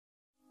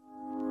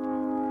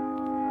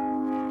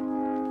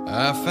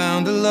I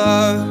found a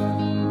love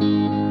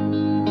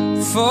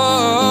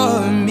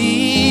for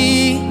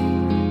me.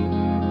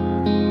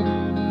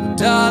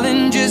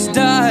 Darling, just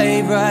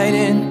dive right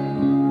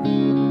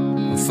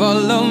in,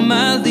 follow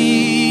my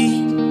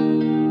lead.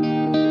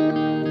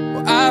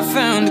 Well, I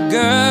found a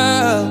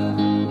girl,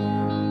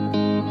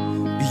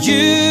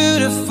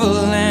 beautiful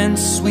and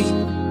sweet.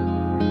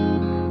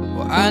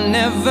 Well, I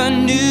never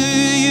knew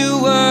you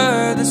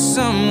were the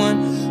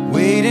someone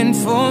waiting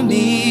for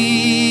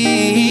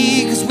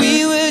me. 'Cause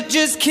we were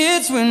just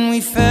kids when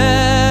we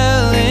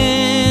fell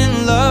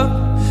in love,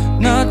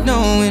 not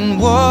knowing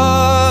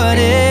what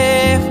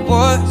it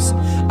was.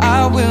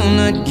 I will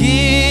not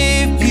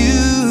give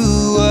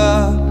you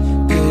up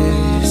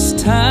this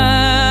time.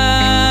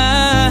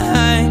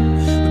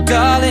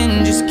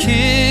 Darling, just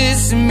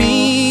kiss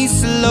me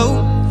slow.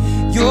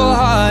 Your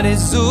heart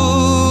is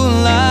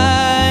all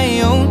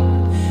I own,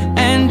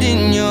 and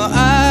in your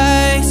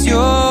eyes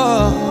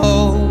you're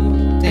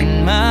holding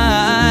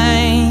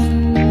mine.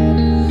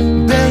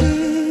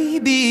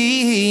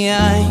 Baby,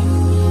 I'm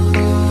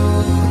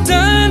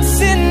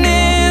dancing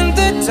in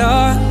the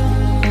dark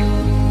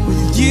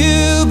with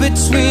you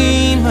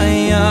between my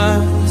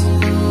arms,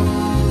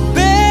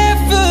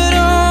 barefoot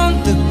on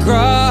the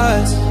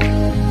grass,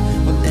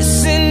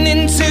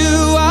 listening to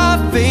our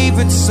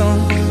favorite song.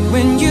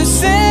 When you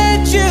said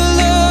you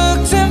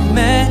looked a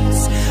mess,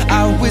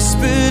 I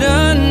whispered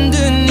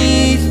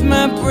underneath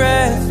my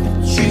breath,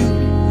 but you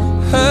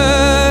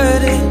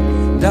heard it.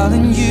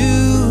 Darling, you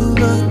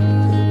look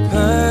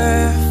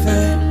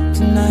perfect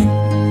tonight.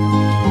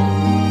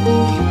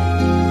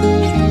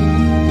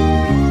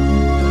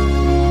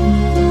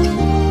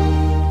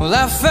 Well,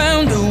 I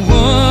found a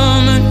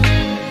woman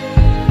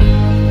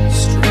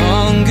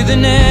stronger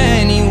than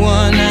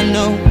anyone I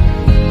know.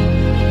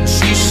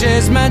 She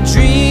shares my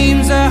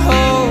dreams. I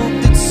hope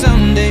that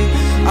someday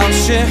I'll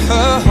share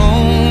her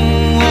home.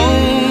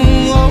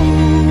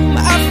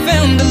 I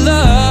found a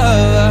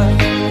love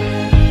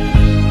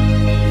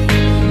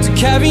to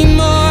carry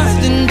more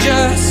than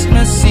just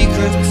my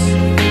secrets,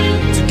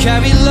 to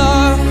carry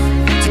love,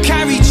 to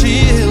carry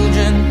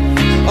children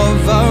of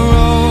our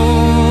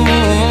own.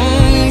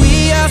 We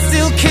are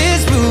still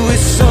kids, but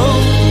we're so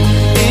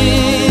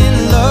in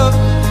love,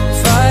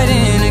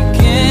 fighting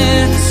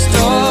against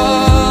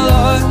all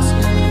odds.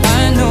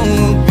 I know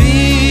we'll be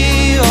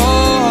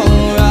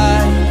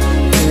alright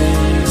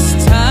this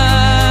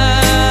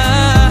time.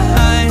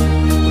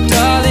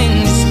 Darling,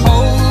 just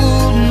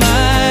hold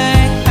my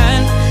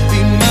hand, be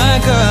my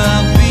girl,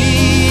 I'll be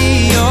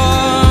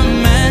your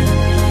man.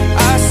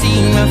 I see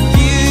my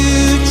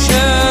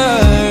future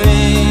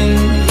in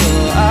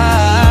your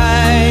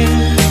eyes.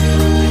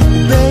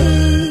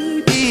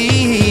 Baby,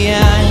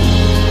 I'm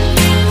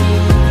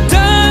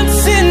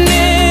dancing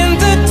in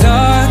the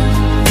dark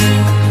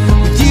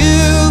with you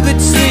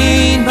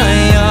between my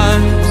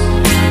arms,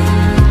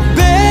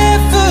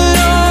 barefoot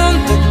on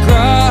the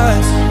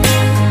grass,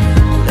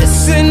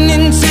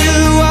 listening to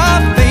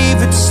our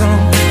favorite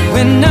song.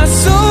 When I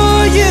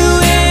saw you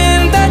in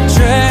that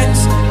dress,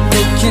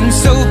 looking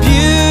so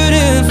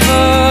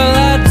beautiful,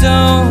 I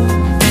don't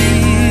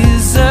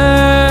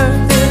deserve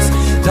this.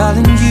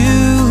 Darling, you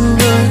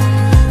look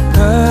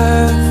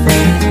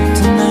perfect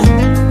tonight.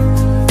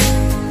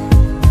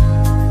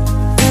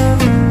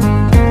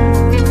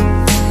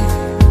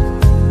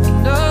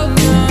 No,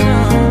 no,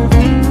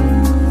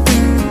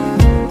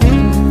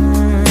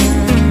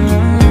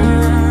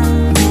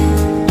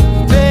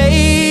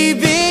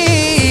 baby,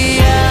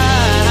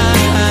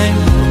 I'm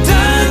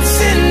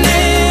dancing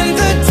in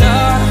the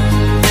dark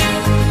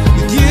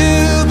with you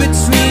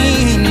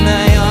between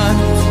my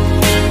arms,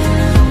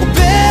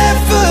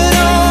 barefoot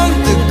on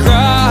the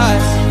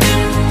grass,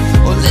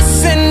 or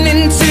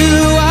listening to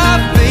our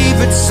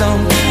favorite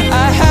song.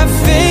 I have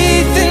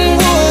faith in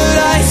what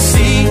I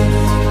see.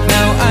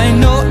 Now I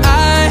know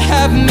I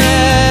have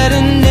met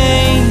an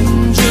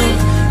angel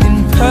in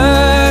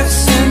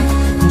person,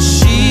 and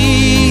she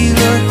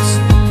looks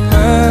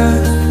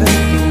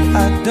perfect.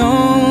 I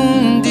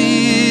don't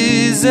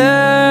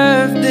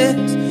deserve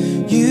this.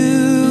 You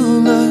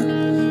look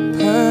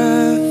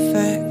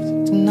perfect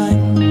tonight.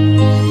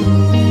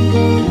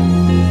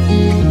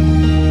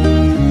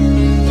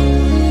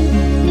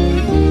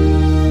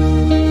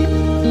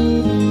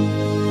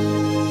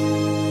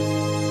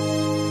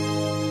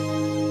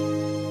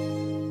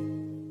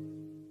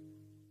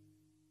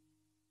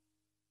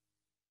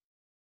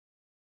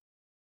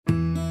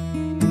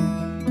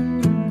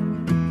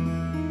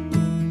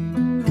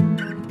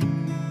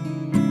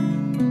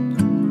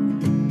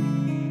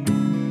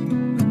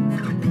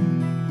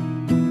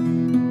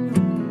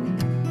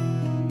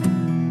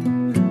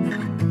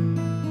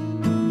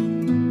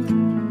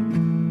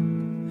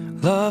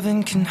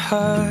 Loving can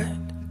hurt.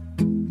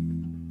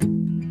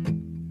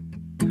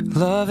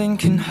 Loving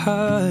can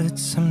hurt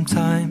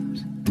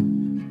sometimes,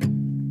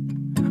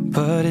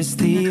 but it's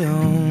the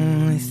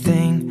only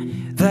thing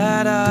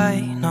that I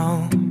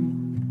know.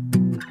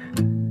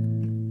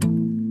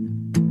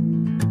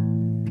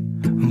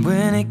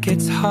 When it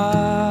gets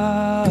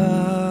hard,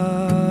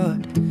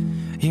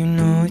 you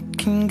know it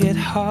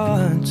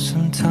hard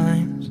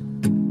sometimes.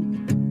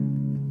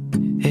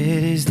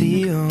 It is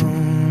the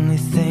only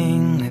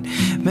thing that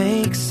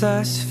makes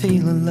us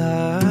feel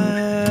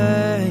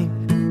alive.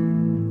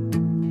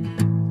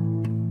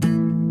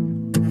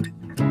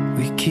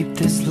 We keep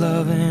this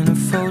love in a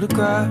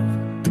photograph.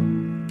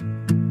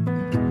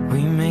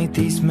 We made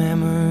these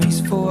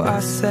memories for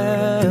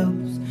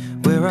ourselves,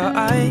 where our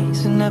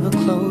eyes are never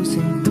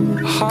closing,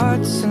 our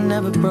hearts are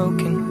never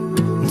broken,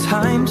 and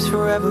time's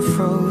forever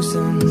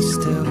frozen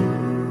still.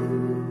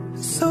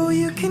 So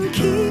you can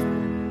keep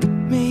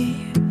me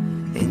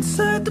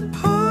inside the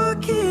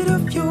pocket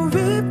of your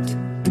ripped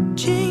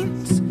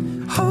jeans,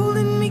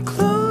 holding me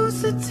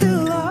closer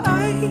till our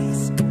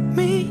eyes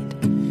meet.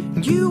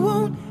 You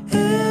won't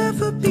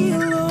ever be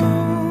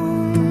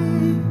alone.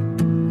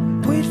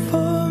 Wait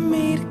for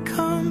me to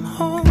come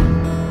home.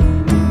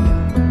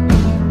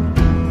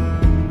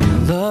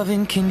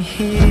 Loving can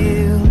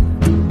heal,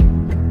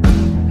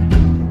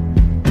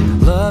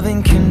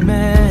 loving can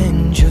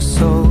mend your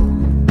soul,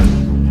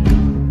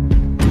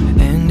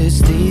 and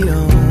it's the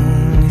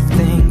only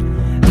thing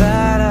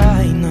that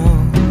I know.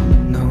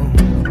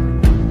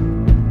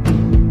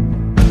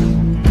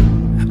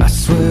 I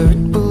swear it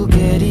will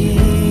get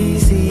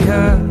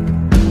easier.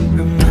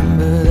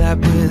 Remember that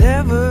with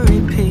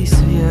every piece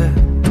of you.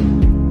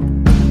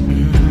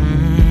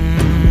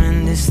 And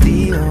it's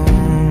the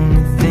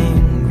only thing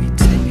we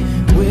take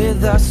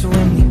with us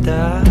when we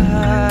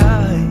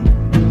die.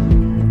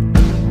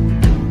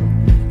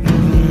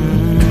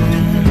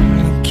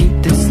 Keep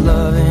this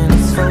love in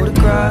its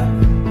photograph.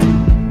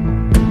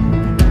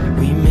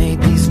 We made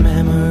these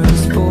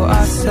memories for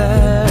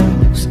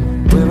ourselves,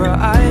 where our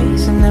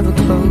eyes are never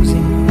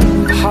closing,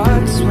 our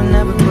hearts were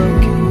never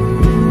broken,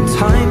 and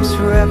time's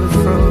forever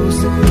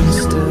frozen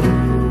still.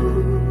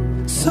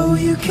 So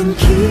you can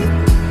keep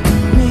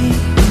me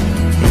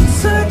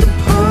inside the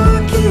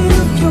pocket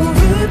of your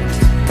ripped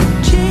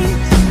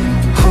jeans,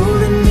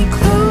 holding me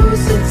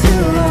closer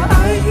till our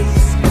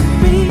eyes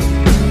meet.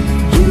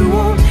 You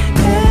won't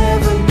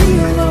ever be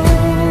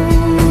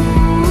alone.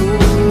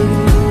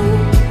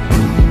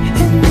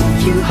 And if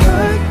you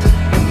hurt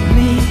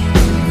me,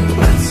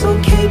 that's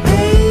okay,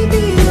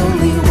 baby.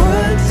 Only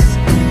words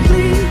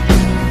bleed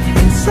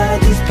inside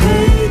these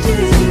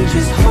pages. You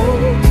just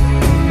hold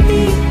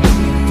me.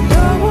 I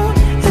won't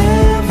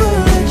ever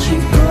let you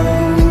go.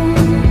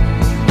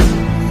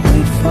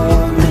 Wait for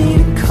me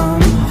to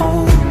come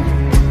home.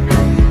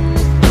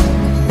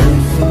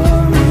 Wait for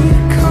me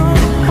to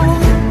come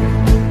home.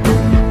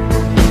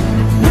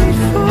 Wait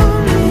for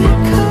me to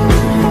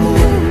come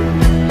home.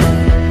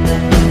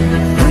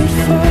 Wait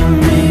for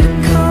me to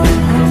come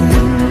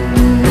home.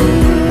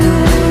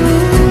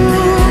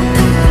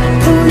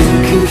 Oh, you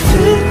can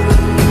fit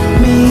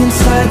me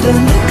inside the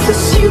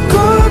necklace you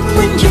got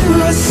when you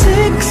were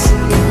 16,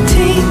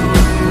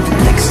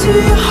 next to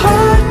your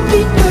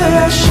heartbeat where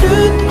I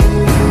should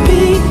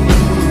be.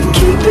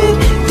 Keep it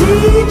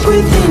deep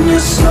within your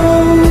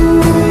soul.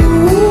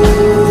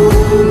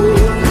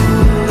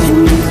 And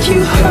if you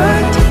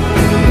hurt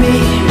me,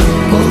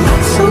 well,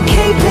 that's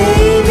okay,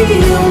 baby.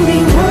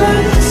 Only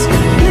words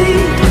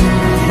bleed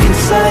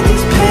inside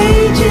these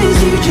pages.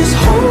 You just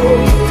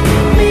hold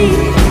me.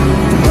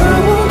 I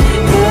won't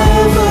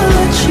ever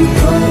let you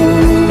go.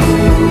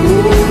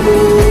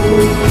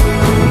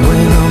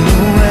 When I'm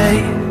away,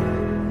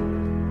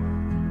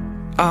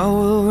 I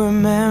will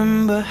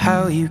remember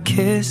how you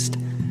kissed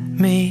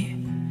me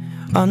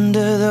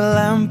under the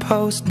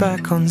lamppost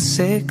back on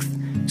 6th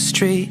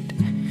Street,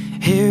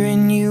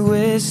 hearing you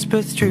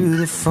whisper through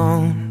the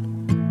phone.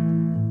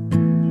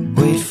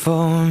 Wait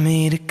for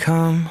me to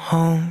come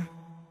home.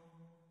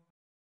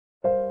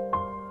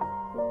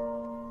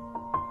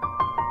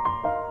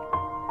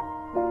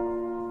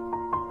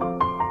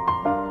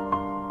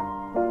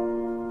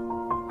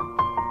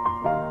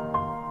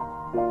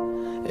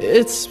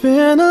 It's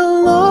been a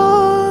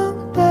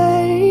long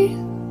day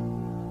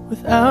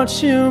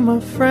without you, my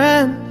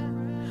friend,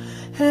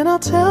 and I'll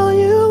tell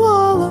you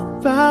all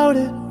about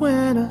it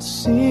when I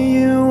see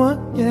you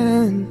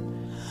again.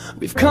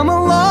 We've come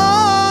a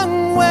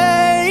long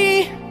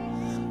way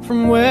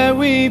from where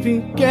we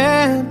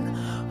began.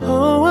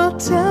 Oh, I'll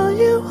tell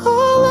you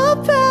all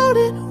about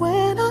it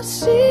when I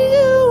see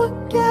you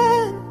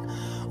again.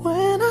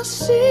 When I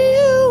see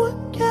you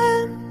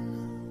again.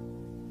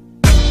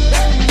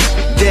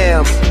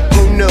 Damn,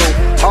 who knew?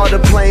 All the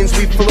planes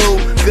we flew,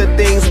 good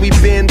things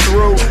we've been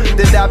through,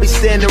 that I'll be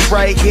standing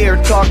right here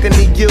talking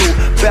to you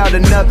about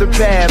another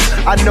path.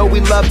 I know we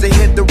love to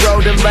hit the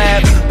road and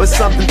laugh, but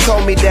something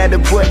told me that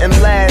it wouldn't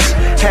last.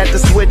 Had to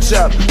switch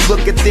up,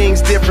 look at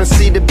things different,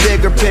 see the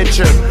bigger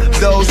picture.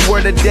 Those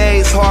were the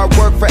days, hard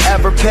work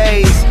forever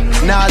pays.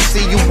 Now I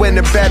see you in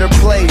a better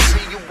place.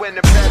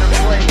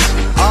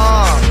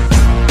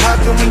 How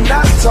can we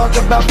not talk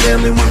about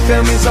family when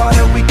family's all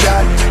that we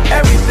got?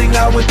 Everything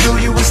I went through,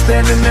 you were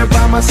standing there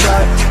by my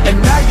side, and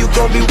now you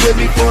gon' be with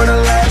me for the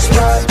last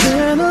ride. It's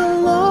been a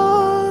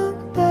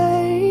long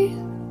day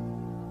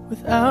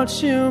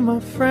without you, my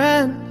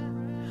friend,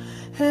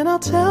 and I'll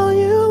tell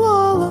you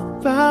all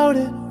about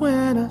it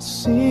when I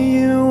see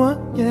you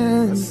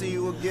again.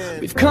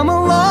 We've come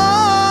a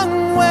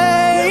long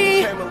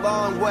way,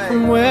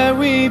 from where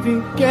we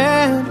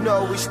began. You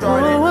know, we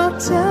started. Oh, I'll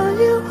tell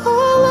you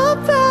all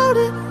about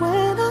it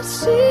when I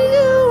see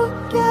you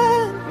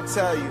again. Let me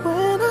tell you.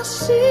 When I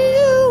see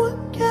you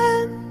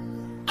again.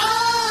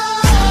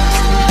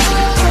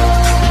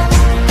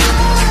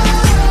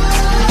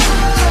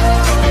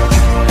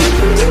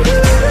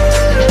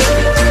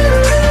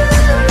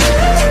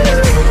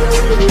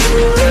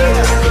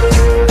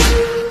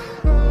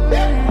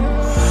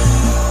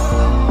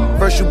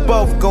 First you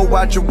both go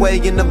out your way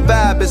and the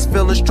vibe is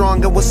feeling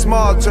strong. And what's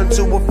small turn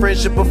to a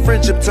friendship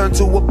turn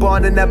to a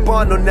bond. And that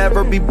bond will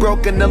never be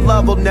broken, the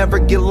love will never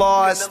get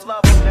lost.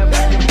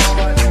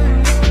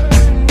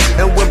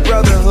 And when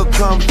brotherhood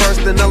come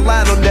first, then the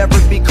line will never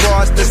be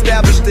crossed.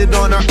 Established it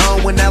on our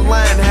own when that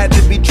line had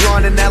to be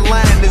drawn. And that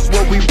line is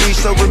what we reach,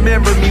 so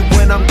remember me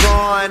when I'm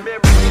gone.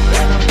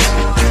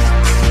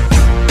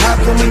 How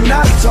can we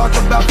not talk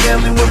about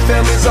family when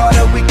family's all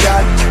that we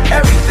got?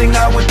 Everything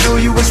I went through,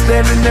 you were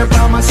standing there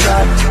by my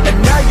side. And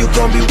now you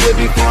gon' be with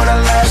me for the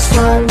last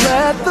time. So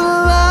let the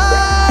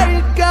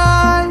light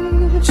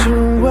guide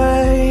your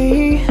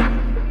way,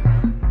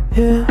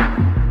 yeah.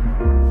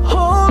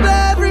 Hold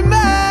every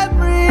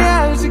memory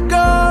as you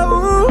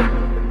go,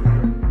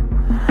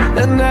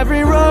 and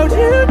every road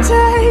you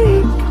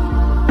take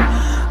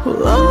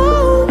will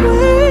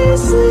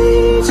always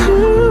lead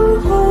you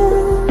home.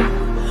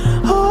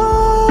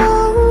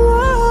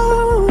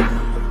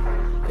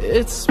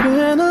 It's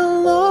been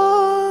a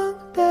long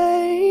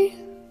day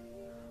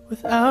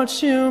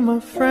without you, my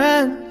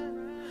friend,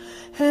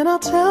 and I'll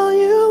tell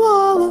you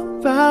all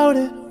about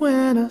it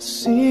when I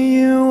see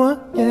you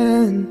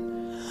again.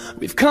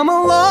 We've come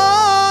a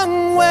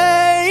long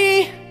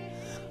way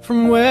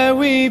from where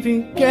we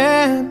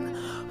began.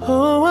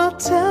 Oh, I'll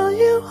tell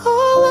you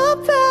all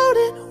about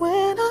it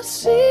when I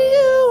see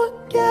you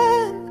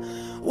again.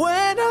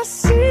 When I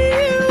see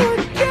you again.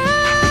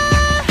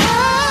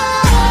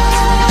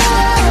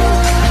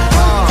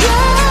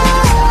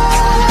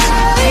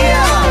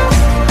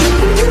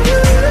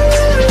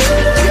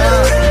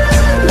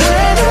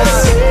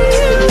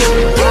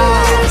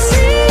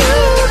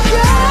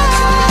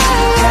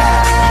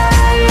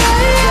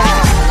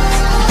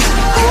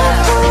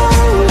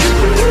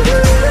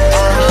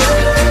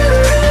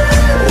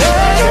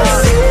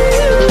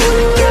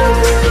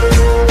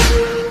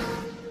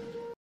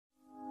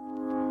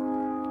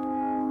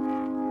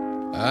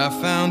 I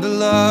found a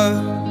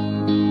love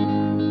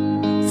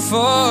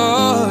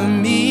for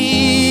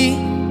me.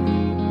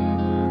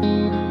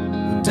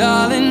 Well,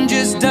 darling,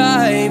 just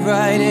dive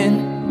right in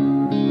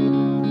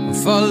and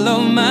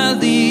follow my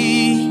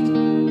lead.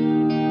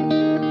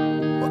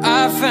 Well,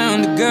 I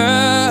found a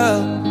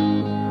girl,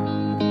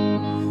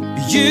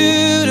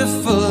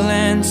 beautiful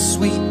and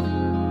sweet.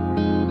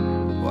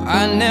 Well,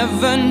 I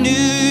never knew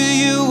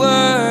you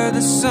were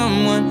the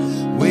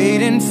someone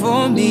waiting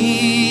for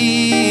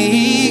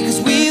me.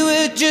 'Cause we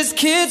were just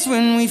kids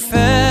when we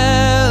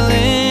fell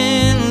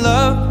in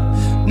love,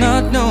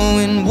 not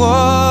knowing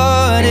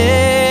what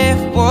it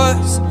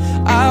was.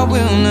 I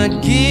will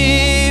not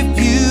give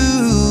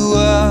you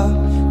up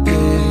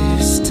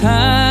this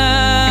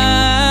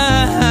time.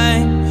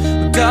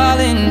 But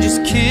darling,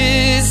 just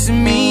kiss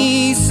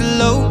me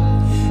slow.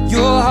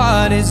 Your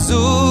heart is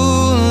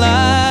all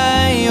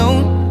I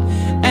own,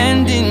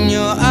 and in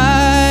your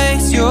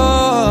eyes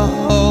you're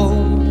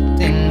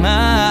holding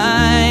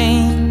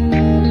mine.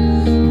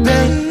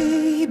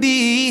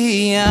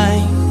 Baby,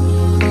 I'm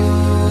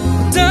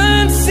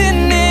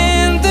dancing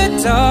in the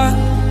dark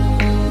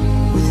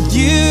with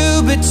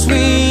you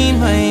between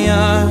my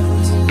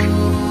arms,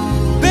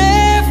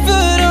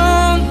 barefoot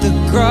on the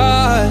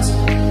grass.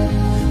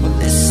 We're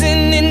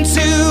listening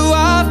to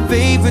our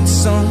favorite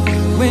song.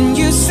 When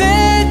you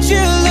said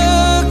you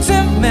looked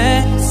a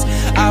mess,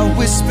 I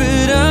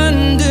whispered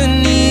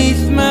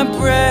underneath my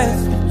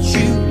breath, but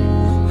you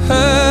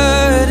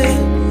heard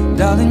it.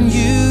 Darling,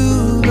 you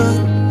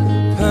look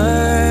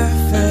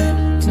perfect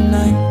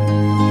tonight.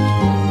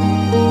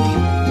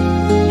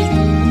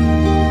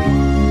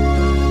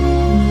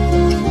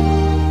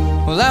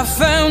 Well, I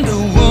found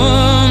a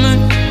woman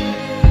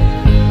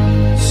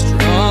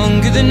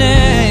stronger than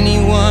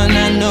anyone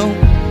I know.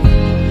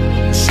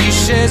 She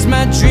shares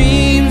my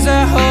dreams.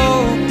 I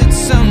hope that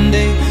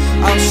someday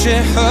I'll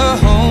share her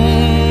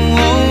home.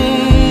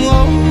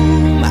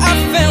 I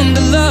found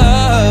a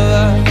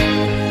love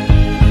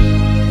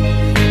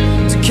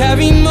to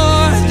carry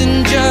more than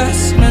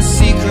just my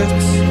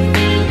secrets,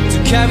 to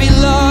carry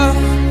love,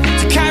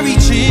 to carry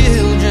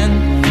children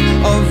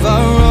of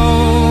our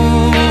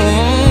own.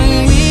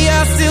 We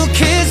are still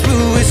kids, but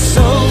we're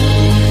so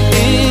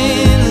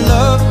in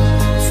love,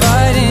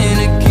 fighting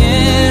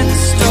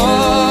against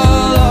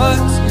all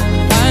odds.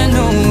 I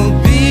know we'll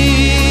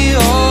be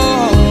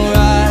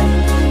alright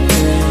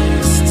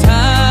this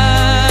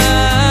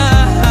time.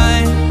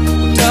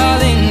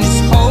 Darling,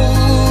 just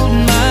hold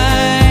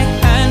my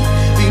hand,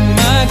 be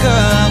my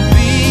girl, I'll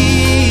be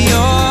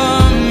your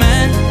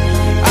man.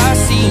 I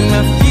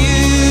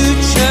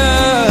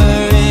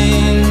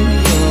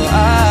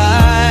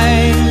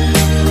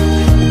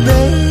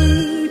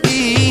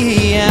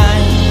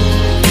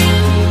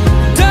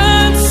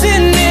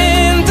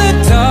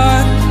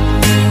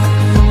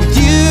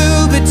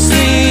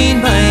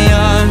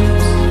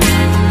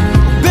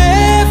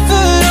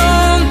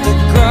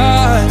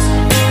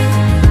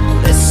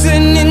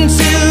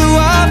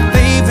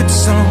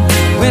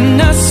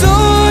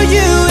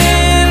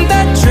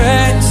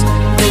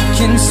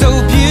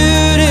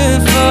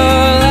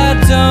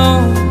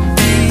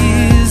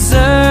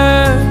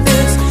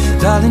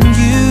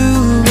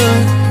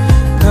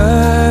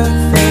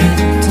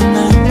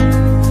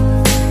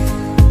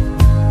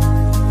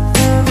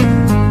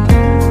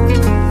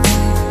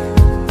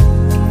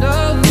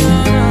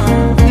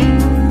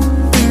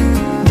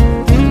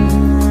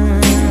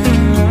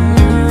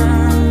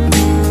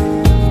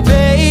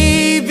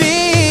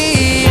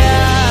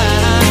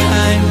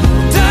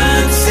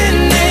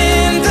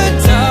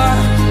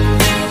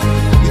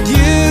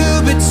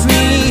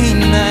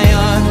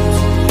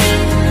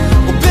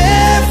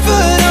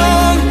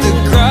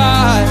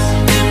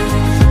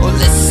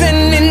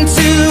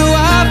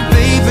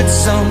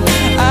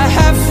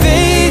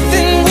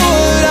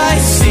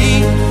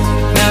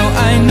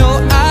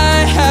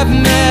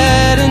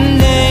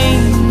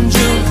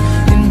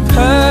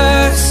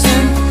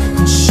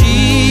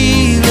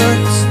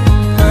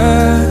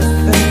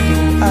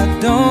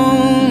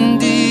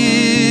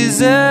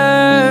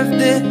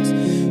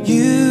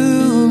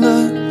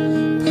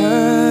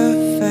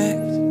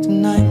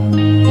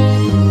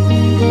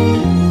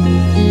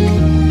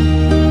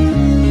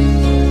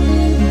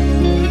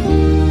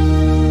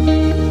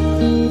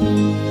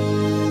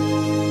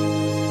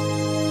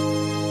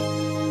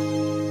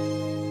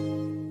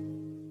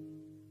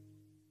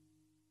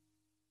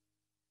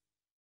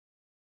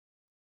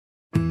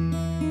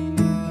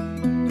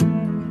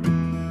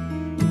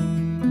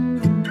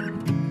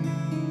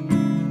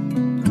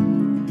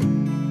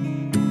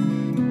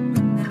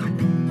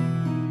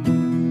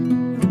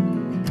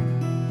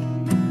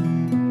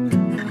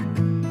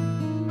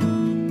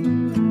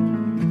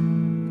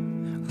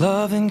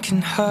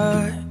can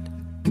hurt.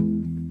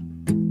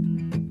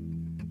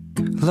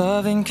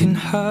 Loving can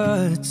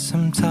hurt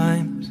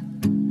sometimes,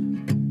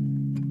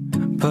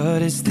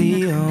 but it's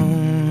the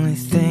only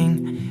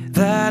thing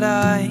that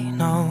I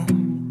know.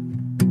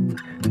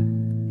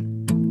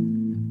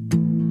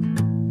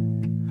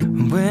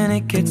 When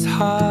it gets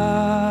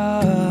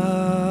hard,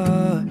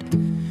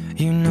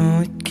 you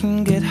know it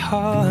can get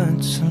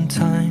hard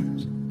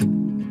sometimes.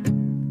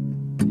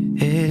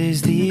 It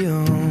is the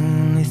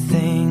only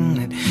thing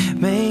that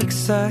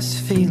makes us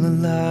feel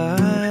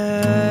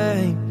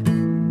alive.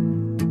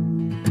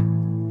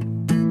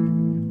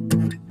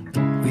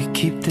 We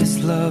keep this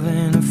love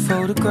in a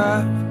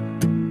photograph.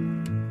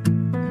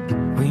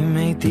 We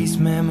made these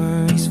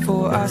memories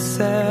for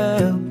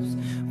ourselves,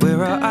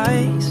 where our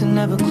eyes are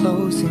never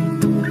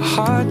closing,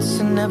 hearts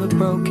are never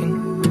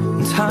broken,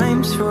 and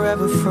time's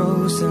forever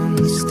frozen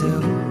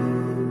still.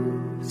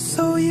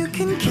 So you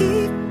can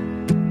keep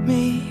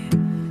me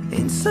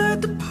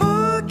inside the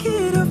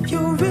pocket of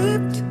your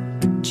ripped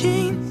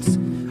jeans,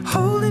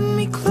 holding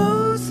me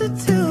closer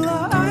till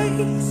our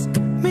eyes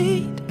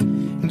meet.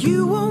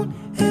 You won't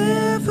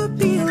ever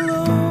be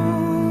alone.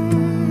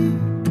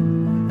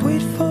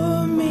 Wait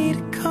for me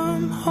to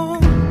come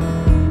home.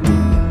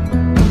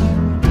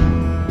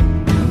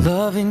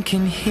 Loving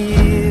can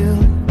heal,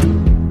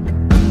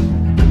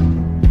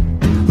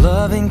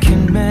 loving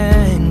can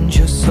mend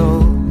your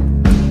soul,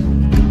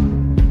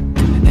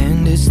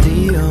 and it's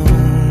the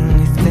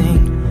only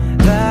thing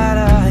that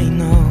I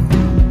know.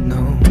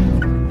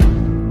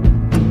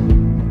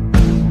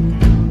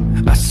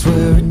 I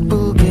swear it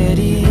will get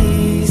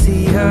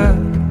easier.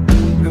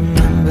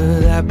 Remember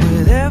that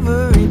with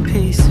every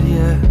piece of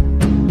you.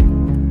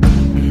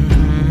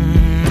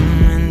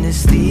 And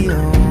it's the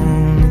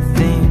only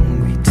thing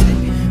we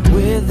take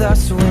with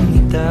us when we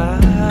die.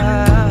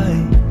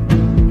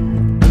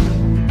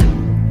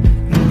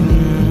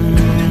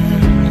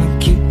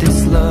 Keep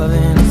this love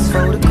in its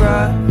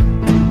photograph.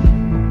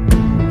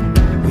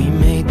 We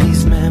made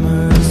these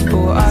memories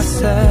for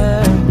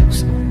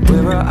ourselves,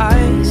 where our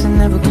eyes are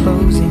never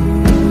closing,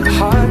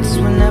 hearts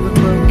were never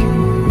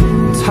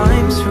broken,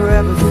 time's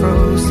forever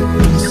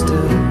frozen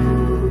still.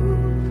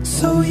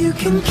 So you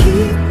can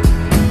keep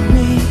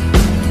me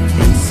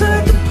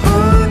inside the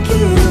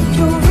pocket of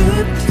your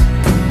ripped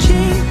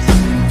jeans,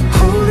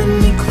 holding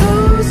me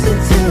closer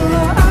till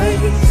our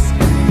eyes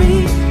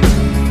meet.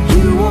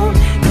 You won't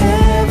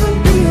ever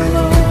be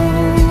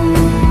alone.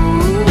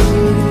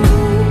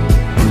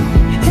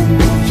 And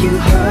if you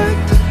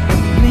hurt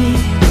me,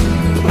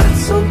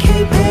 that's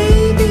okay,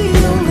 baby.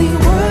 Only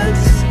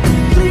words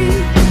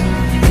bleed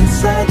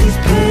inside these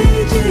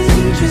pages.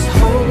 You just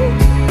hold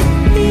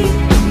me.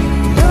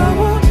 I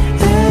won't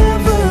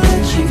ever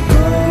let you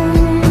go.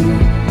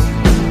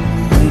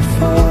 Wait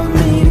for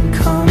me to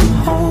come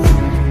home.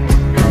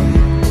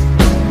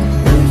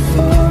 Wait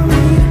for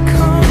me to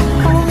come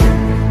home.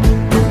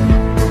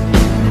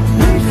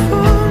 Wait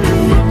for me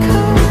to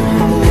come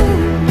home.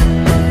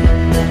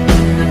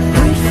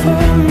 Wait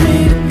for me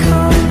to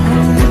come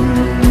home.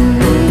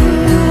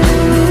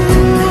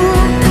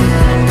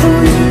 Oh,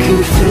 you can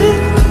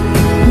fit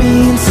me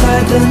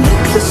inside the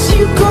necklace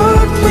you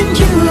got when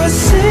you were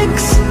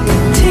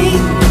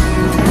 16,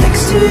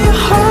 next to your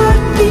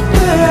heartbeat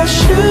where I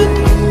should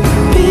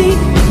be.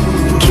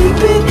 Keep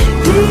it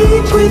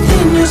deep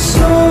within your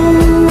soul.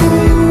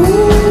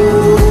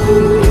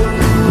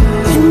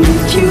 And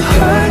if you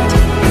hurt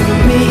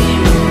me,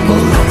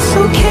 well, that's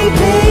okay,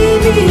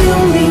 baby.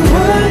 Only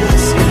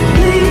words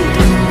bleed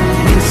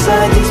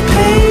inside these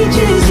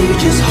pages. You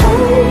just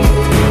hold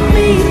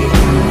me.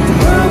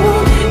 I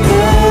won't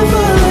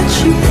ever let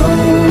you go.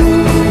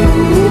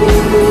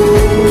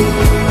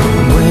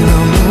 When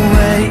I'm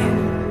away,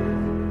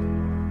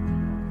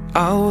 I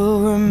will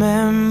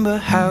remember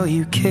how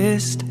you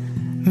kissed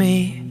me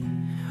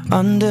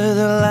under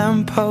the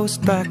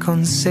lamppost back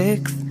on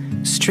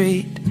 6th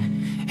Street,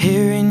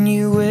 hearing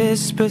you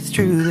whisper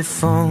through the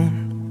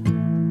phone.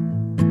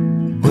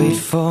 Wait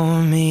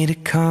for me to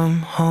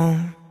come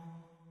home.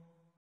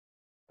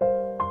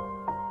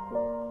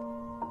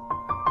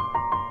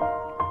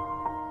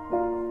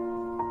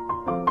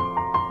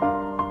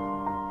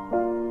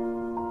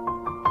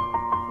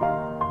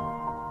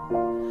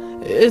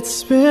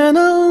 It's been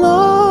a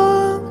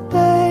long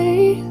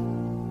day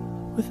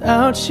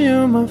without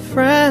you, my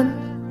friend,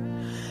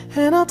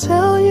 and I'll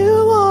tell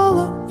you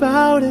all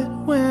about it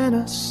when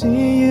I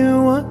see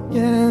you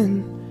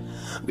again.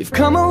 We've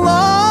come a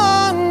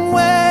long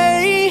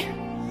way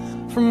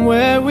from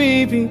where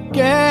we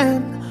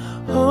began.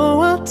 Oh,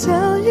 I'll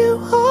tell you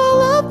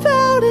all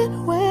about it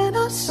when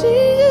I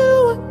see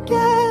you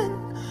again.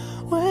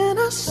 When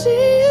I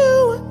see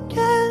you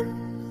again.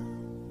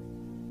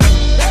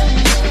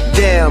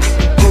 Damn,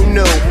 who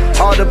knew?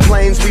 All the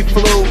planes we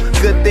flew,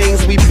 good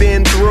things we've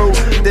been through,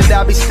 that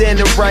I'll be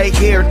standing right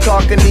here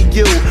talking to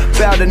you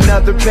about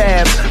another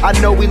path. I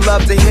know we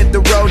love to hit the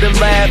road and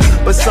laugh,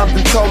 but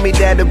something told me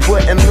that it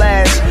wouldn't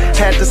last.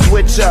 Had to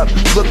switch up,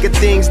 look at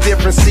things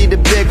different, see the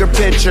bigger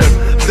picture.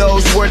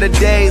 Those were the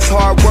days,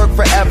 hard work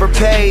forever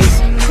pays.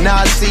 Now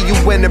I see you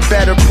in a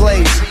better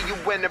place.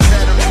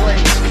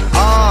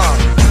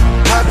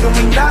 How can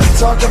we not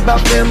talk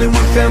about family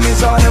when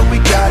family's all that we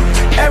got?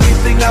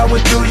 Everything I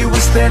went through, you were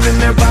standing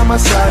there by my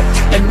side,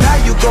 and now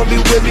you gon' be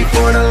with me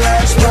for the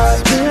last ride.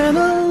 It's been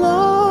a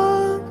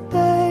long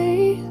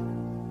day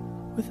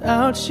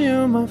without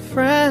you, my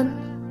friend,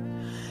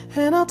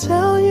 and I'll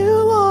tell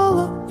you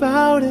all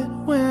about it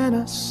when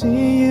I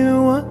see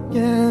you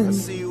again.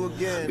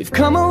 We've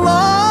come a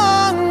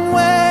long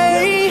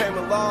way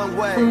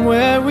from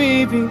where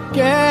we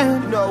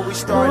began. Oh,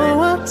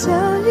 I'll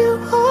tell you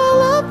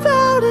all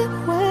about it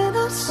when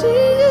I see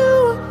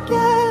you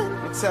again.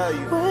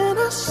 When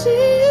I see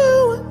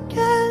you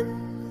again.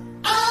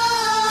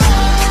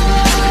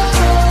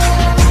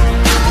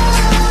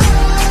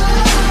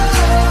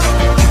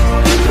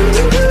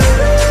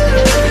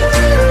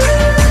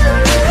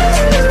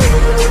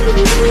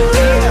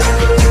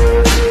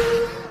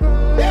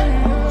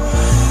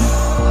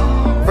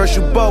 First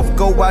you both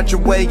go out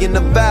your way and the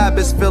vibe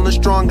is feeling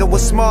strong, and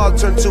what's small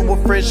turn to a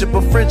friendship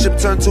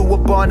turn to a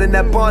bond, and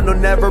that bond will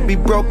never be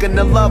broken,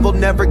 the love will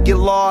never get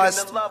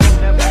lost.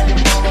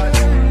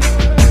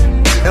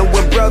 And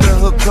when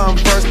brotherhood come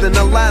first, then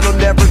the line will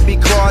never be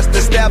crossed.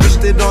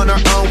 Established it on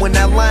our own when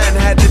that line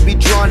had to be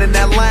drawn, and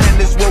that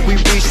line is what we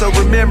reach, so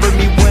remember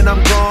me when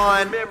I'm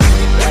gone.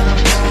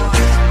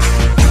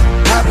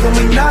 How can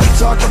we not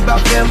talk about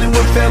family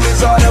when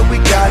family's all that we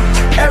got?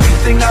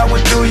 Everything I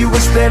went through, you were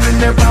standing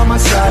there by my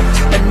side,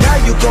 and now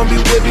you gon' be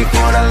with me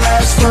for the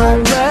last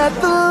ride. So let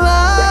the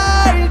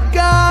light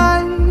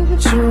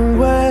guide your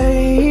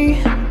way,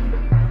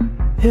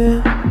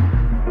 yeah.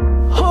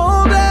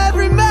 Hold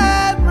every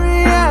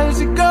memory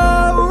as you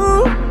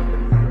go,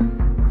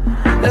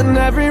 and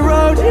every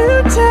road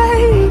you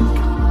take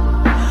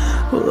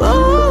will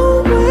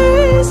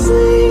always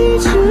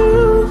lead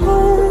you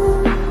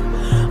home.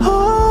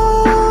 Oh,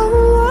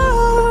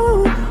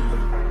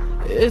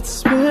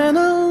 it's been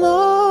a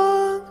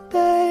long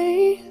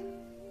day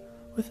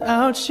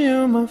without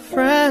you, my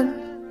friend,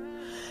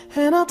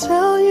 and I'll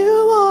tell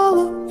you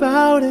all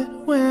about it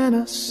when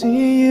I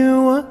see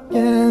you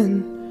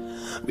again.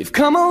 We've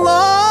come a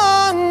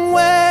long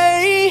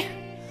way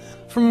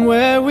from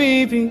where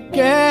we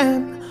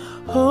began.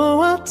 Oh,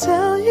 I'll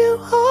tell you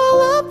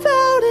all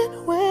about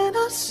it when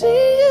I see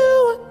you